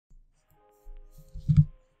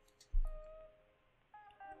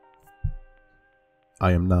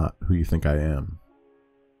I am not who you think I am.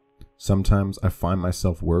 Sometimes I find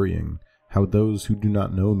myself worrying how those who do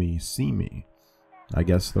not know me see me. I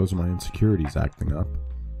guess those are my insecurities acting up.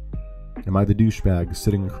 Am I the douchebag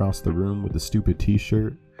sitting across the room with the stupid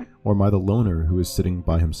t-shirt, or am I the loner who is sitting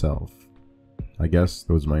by himself? I guess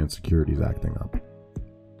those are my insecurities acting up.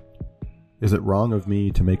 Is it wrong of me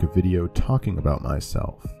to make a video talking about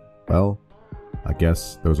myself? Well, I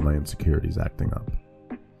guess those are my insecurities acting up.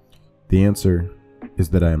 The answer is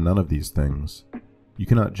that I am none of these things. You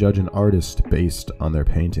cannot judge an artist based on their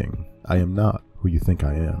painting. I am not who you think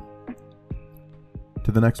I am.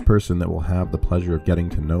 To the next person that will have the pleasure of getting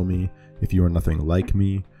to know me, if you are nothing like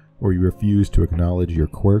me, or you refuse to acknowledge your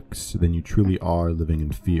quirks, then you truly are living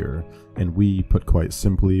in fear, and we, put quite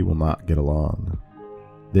simply, will not get along.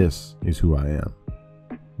 This is who I am.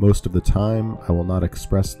 Most of the time, I will not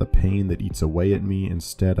express the pain that eats away at me.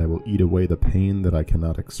 Instead, I will eat away the pain that I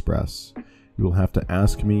cannot express. You will have to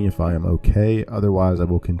ask me if I am okay, otherwise I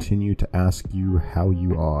will continue to ask you how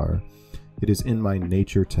you are. It is in my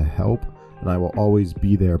nature to help, and I will always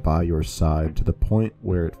be there by your side, to the point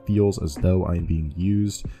where it feels as though I am being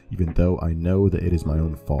used, even though I know that it is my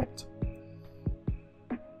own fault.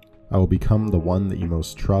 I will become the one that you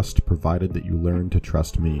most trust, provided that you learn to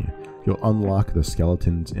trust me. You'll unlock the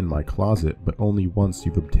skeletons in my closet, but only once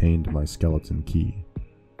you've obtained my skeleton key.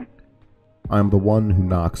 I am the one who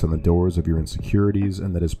knocks on the doors of your insecurities,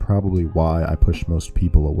 and that is probably why I push most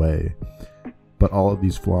people away. But all of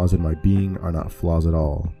these flaws in my being are not flaws at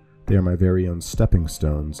all. They are my very own stepping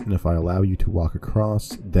stones, and if I allow you to walk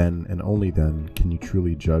across, then and only then can you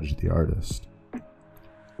truly judge the artist.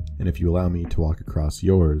 And if you allow me to walk across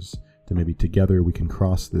yours, then maybe together we can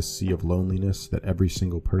cross this sea of loneliness that every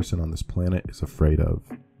single person on this planet is afraid of.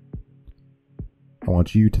 I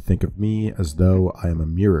want you to think of me as though I am a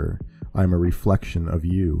mirror. I am a reflection of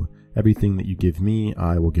you. Everything that you give me,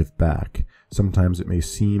 I will give back. Sometimes it may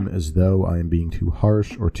seem as though I am being too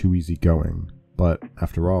harsh or too easygoing, but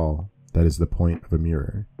after all, that is the point of a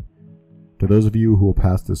mirror. To those of you who will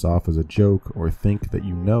pass this off as a joke or think that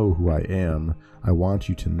you know who I am, I want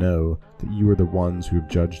you to know that you are the ones who have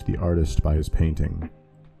judged the artist by his painting.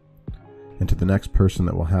 And to the next person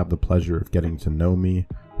that will have the pleasure of getting to know me,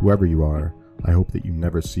 whoever you are, I hope that you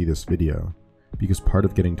never see this video, because part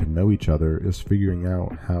of getting to know each other is figuring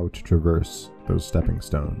out how to traverse those stepping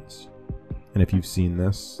stones. And if you've seen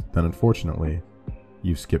this, then unfortunately,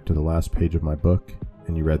 you've skipped to the last page of my book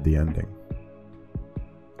and you read the ending.